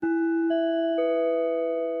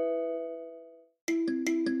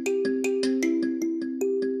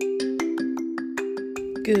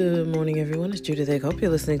Good morning, everyone. It's Judith. I hope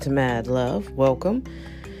you're listening to Mad Love. Welcome.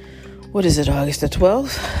 What is it, August the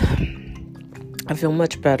 12th? I feel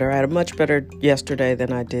much better. I had a much better yesterday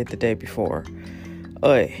than I did the day before.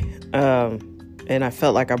 And I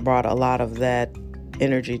felt like I brought a lot of that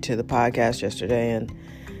energy to the podcast yesterday. And,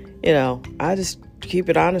 I just keep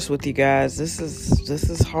it honest with you guys. This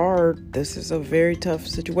is hard. This is a very tough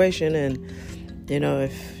situation. And,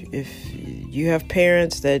 if you have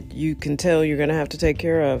parents that you can tell you're going to have to take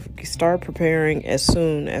care of, start preparing as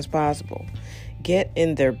soon as possible. Get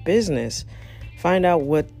in their business. Find out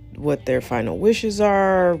what their final wishes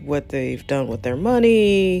are, what they've done with their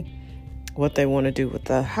money, what they want to do with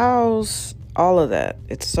the house, all of that.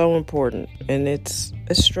 It's so important. And it's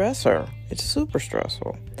a stressor. It's super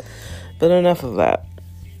stressful. But enough of that.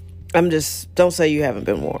 Don't say you haven't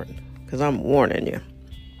been warned, because I'm warning you.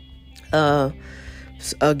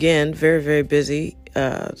 Again, very, very busy.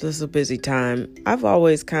 This is a busy time. I've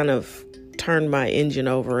always kind of turned my engine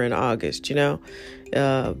over in August, when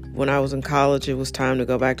I was in college, it was time to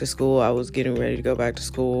go back to school. I was getting ready to go back to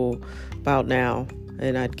school about now,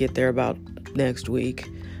 and I'd get there about next week.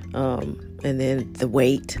 And then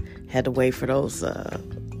had to wait for those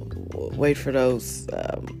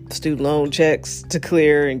student loan checks to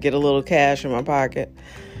clear and get a little cash in my pocket.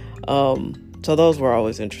 So those were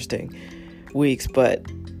always interesting weeks, but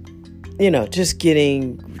just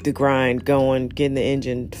getting the grind going, getting the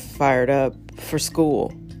engine fired up for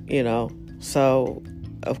school, So,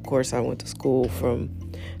 of course, I went to school from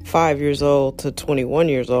 5 years old to 21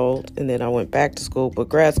 years old, and then I went back to school, but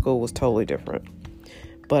grad school was totally different.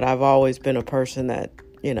 But I've always been a person that,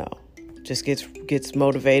 just gets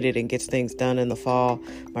motivated and gets things done in the fall.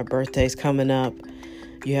 My birthday's coming up.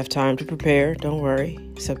 You have time to prepare. Don't worry.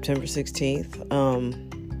 September 16th.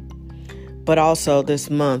 But also this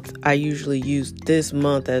month, I usually use this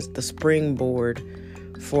month as the springboard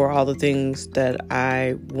for all the things that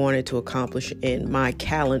I wanted to accomplish in my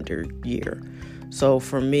calendar year. So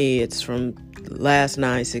for me, it's from last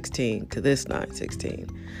 9/16 to this 9/16.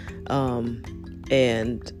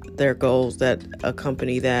 And there are goals that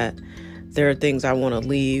accompany that. There are things I want to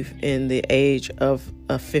leave in the age of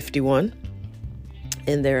 51.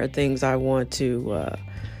 And there are things I want to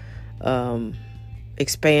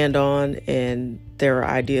expand on, and there are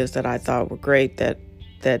ideas that I thought were great that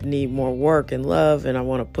need more work and love, and I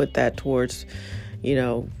want to put that towards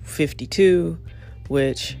 52,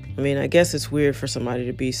 which I guess it's weird for somebody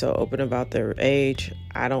to be so open about their age.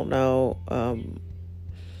 I don't know.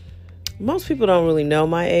 Most people don't really know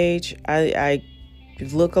my age. I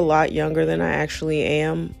look a lot younger than I actually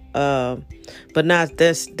am, but not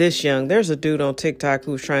this young. There's a dude on TikTok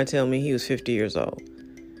who was trying to tell me he was 50 years old.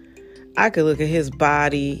 I could look at his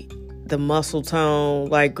body, the muscle tone,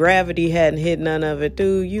 like gravity hadn't hit none of it.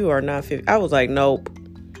 Dude, you are not 50. I was like, nope.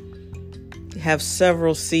 Have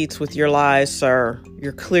several seats with your lies, sir.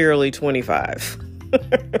 You're clearly 25.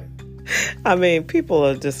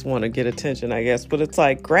 People just want to get attention, I guess. But it's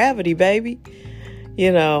like gravity, baby.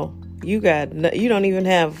 You don't even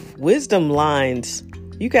have wisdom lines.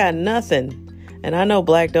 You got nothing. And I know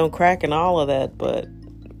black don't crack and all of that, but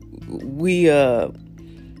we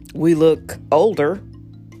look older,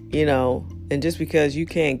 and just because you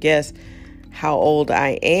can't guess how old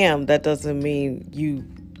I am, that doesn't mean you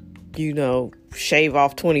shave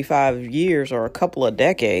off 25 years or a couple of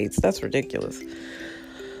decades. That's ridiculous.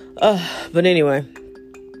 But anyway,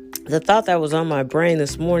 the thought that was on my brain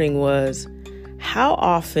this morning was, how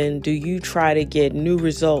often do you try to get new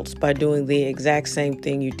results by doing the exact same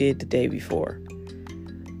thing you did the day before?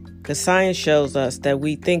 Because science shows us that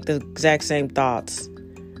we think the exact same thoughts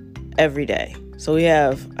every day. So we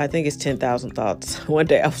have, I think it's 10,000 thoughts. One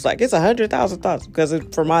day I was like, it's 100,000 thoughts, because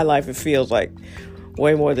for my life, it feels like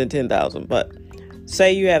way more than 10,000. But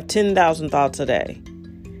say you have 10,000 thoughts a day.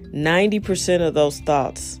 90% of those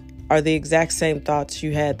thoughts are the exact same thoughts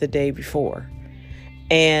you had the day before.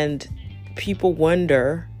 And people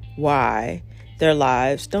wonder why their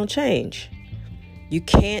lives don't change. You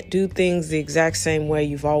can't do things the exact same way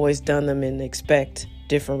you've always done them and expect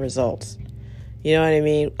different results. You know what I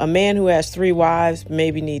mean? A man who has 3 wives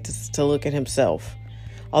maybe needs to look at himself.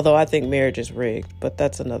 Although I think marriage is rigged, but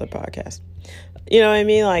that's another podcast. You know what I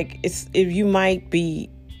mean? Like, you might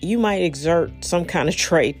exert some kind of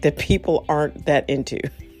trait that people aren't that into.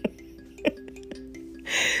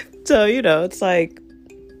 So, it's like,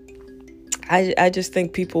 I just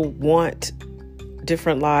think people want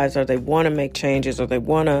different lives, or they want to make changes, or they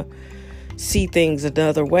want to see things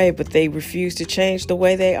another way, but they refuse to change the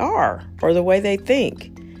way they are or the way they think.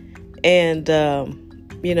 And,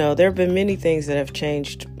 there have been many things that have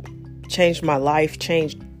changed my life,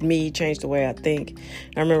 changed me, changed the way I think.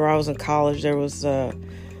 I remember I was in college. There was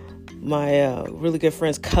my really good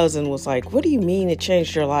friend's cousin was like, "What do you mean it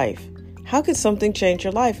changed your life? How can something change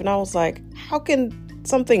your life?" And I was like, "How can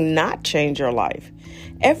something not change your life?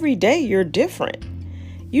 Every day you're different.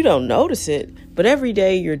 You don't notice it, but every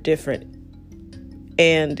day you're different.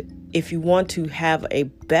 And if you want to have a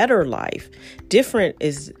better life, different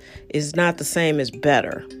is not the same as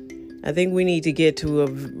better." I think we need to get to a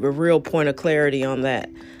real point of clarity on that.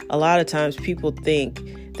 A lot of times people think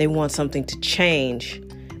they want something to change,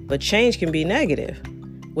 but change can be negative.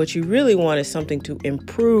 What you really want is something to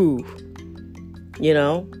improve. You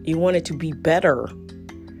want it to be better.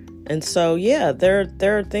 And so, yeah, there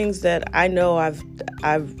are things that I know I've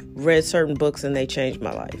read certain books and they changed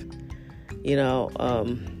my life.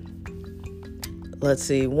 Let's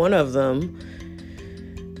see, one of them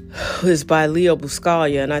is by Leo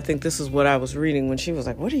Buscaglia, and I think this is what I was reading when she was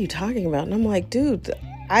like, "What are you talking about?" And I'm like, dude,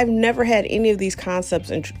 I've never had any of these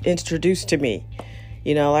concepts introduced to me.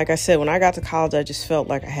 Like I said, when I got to college, I just felt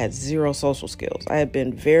like I had zero social skills. I had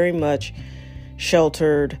been very much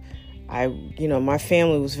sheltered. My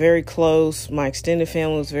family was very close. My extended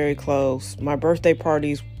family was very close. My birthday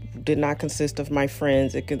parties did not consist of my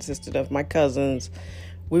friends. It consisted of my cousins.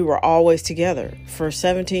 We were always together. For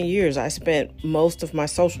 17 years, I spent most of my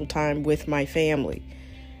social time with my family.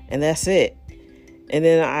 And that's it. And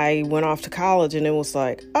then I went off to college and it was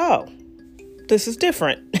like, oh, this is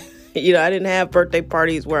different. I didn't have birthday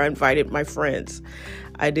parties where I invited my friends.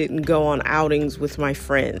 I didn't go on outings with my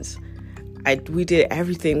friends. We did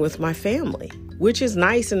everything with my family, which is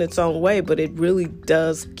nice in its own way, but it really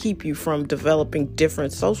does keep you from developing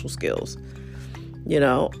different social skills,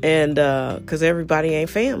 and because everybody ain't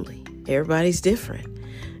family. Everybody's different.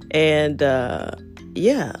 And I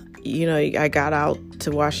got out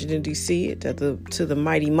to Washington, D.C. to the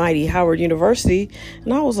mighty Howard University,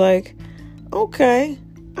 and I was like, okay,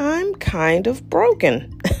 I'm kind of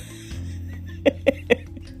broken.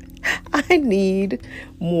 I need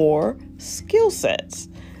more skill sets.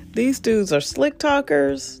 These dudes are slick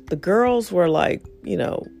talkers. The girls were like,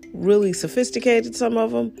 really sophisticated, some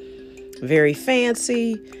of them, very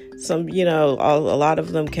fancy. Some, a lot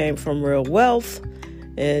of them came from real wealth.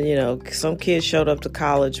 And, some kids showed up to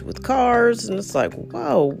college with cars, and it's like,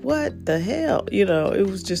 whoa, what the hell? It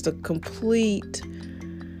was just a complete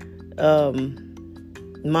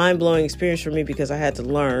mind-blowing experience for me because I had to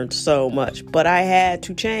learn so much. But I had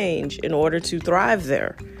to change in order to thrive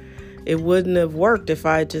there. It wouldn't have worked if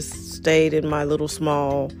I just stayed in my little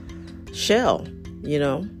small shell,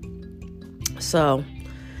 So,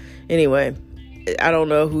 anyway, I don't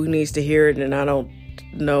know who needs to hear it, and I don't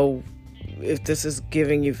know if this is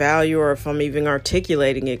giving you value or if I'm even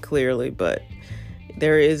articulating it clearly, but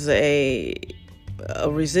there is a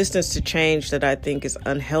resistance to change that I think is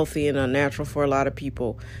unhealthy and unnatural for a lot of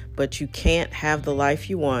people. But you can't have the life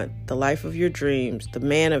you want, the life of your dreams, the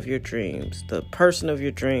man of your dreams, the person of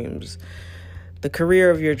your dreams, the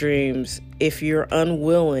career of your dreams, if you're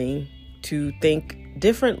unwilling to think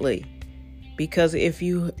differently. Because if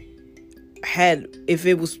you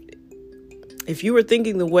were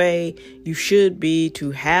thinking the way you should be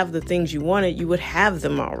to have the things you wanted, you would have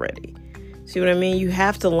them already. See what I mean? You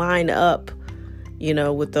have to line up,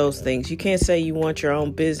 with those things. You can't say you want your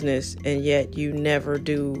own business and yet you never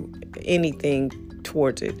do anything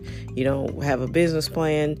towards it. You don't have a business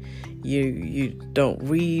plan. You don't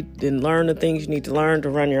read and learn the things you need to learn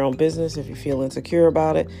to run your own business if you feel insecure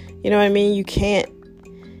about it. You know what I mean? You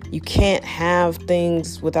can't have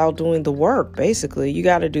things without doing the work, basically. You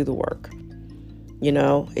got to do the work.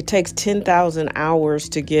 It takes 10,000 hours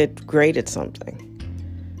to get great at something,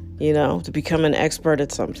 to become an expert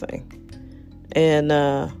at something. And,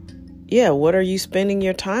 what are you spending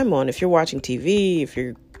your time on? If you're watching TV, if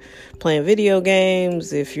you're playing video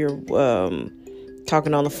games, if you're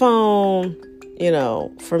talking on the phone,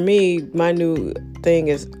 for me, my new thing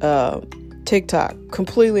is TikTok.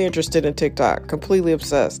 Completely interested in TikTok. Completely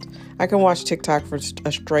obsessed. I can watch TikTok for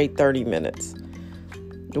a straight 30 minutes.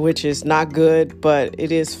 Which is not good, but it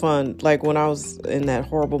is fun. Like when I was in that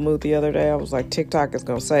horrible mood the other day, I was like, TikTok is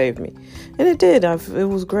going to save me. And it did. It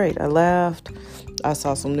was great. I laughed. I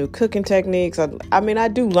saw some new cooking techniques. I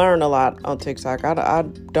do learn a lot on TikTok. I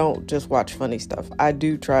don't just watch funny stuff. I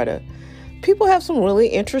do try to. People have some really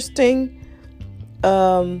interesting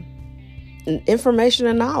information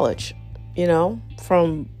and knowledge,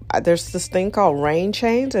 there's this thing called rain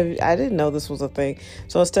chains. I didn't know this was a thing.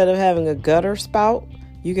 So instead of having a gutter spout,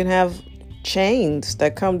 you can have chains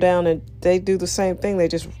that come down and they do the same thing. They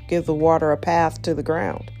just give the water a path to the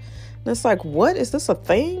ground. And it's like, what? Is this a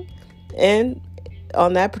thing? And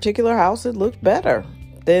on that particular house, it looked better.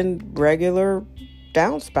 than regular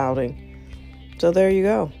downspouting. So there you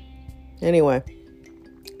go. Anyway,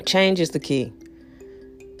 change is the key.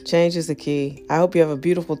 Change is the key. I hope you have a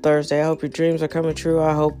beautiful Thursday. I hope your dreams are coming true.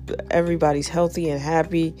 I hope everybody's healthy and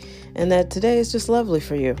happy and that today is just lovely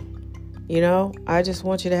for you. I just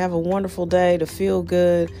want you to have a wonderful day, to feel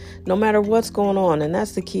good, no matter what's going on. And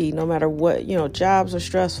that's the key. No matter what, jobs are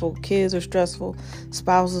stressful, kids are stressful,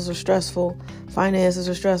 spouses are stressful, finances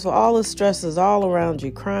are stressful. All the stress is all around you.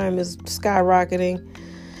 Crime is skyrocketing.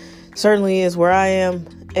 Certainly is where I am.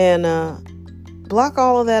 And block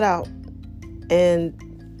all of that out and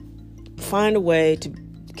find a way to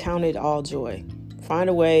count it all joy. Find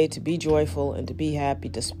a way to be joyful and to be happy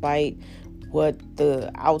despite what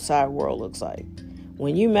the outside world looks like.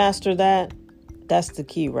 When you master that, that's the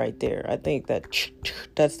key right there. I think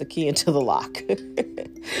that's the key into the lock.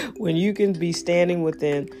 When you can be standing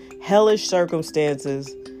within hellish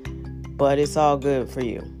circumstances, but it's all good for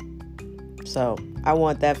you. So I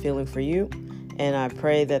want that feeling for you. And I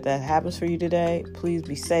pray that happens for you today. Please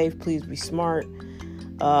be safe. Please be smart.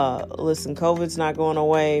 Listen, COVID's not going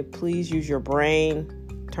away. Please use your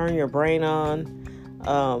brain. Turn your brain on.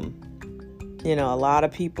 A lot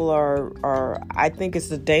of people are, I think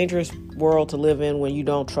it's a dangerous world to live in when you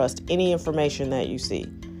don't trust any information that you see.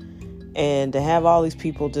 And to have all these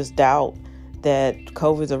people just doubt that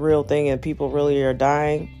COVID's a real thing and people really are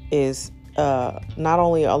dying is not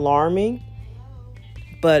only alarming,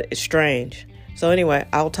 but it's strange. So anyway,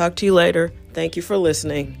 I'll talk to you later. Thank you for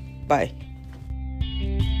listening. Bye.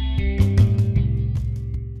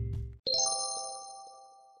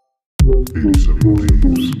 Peace and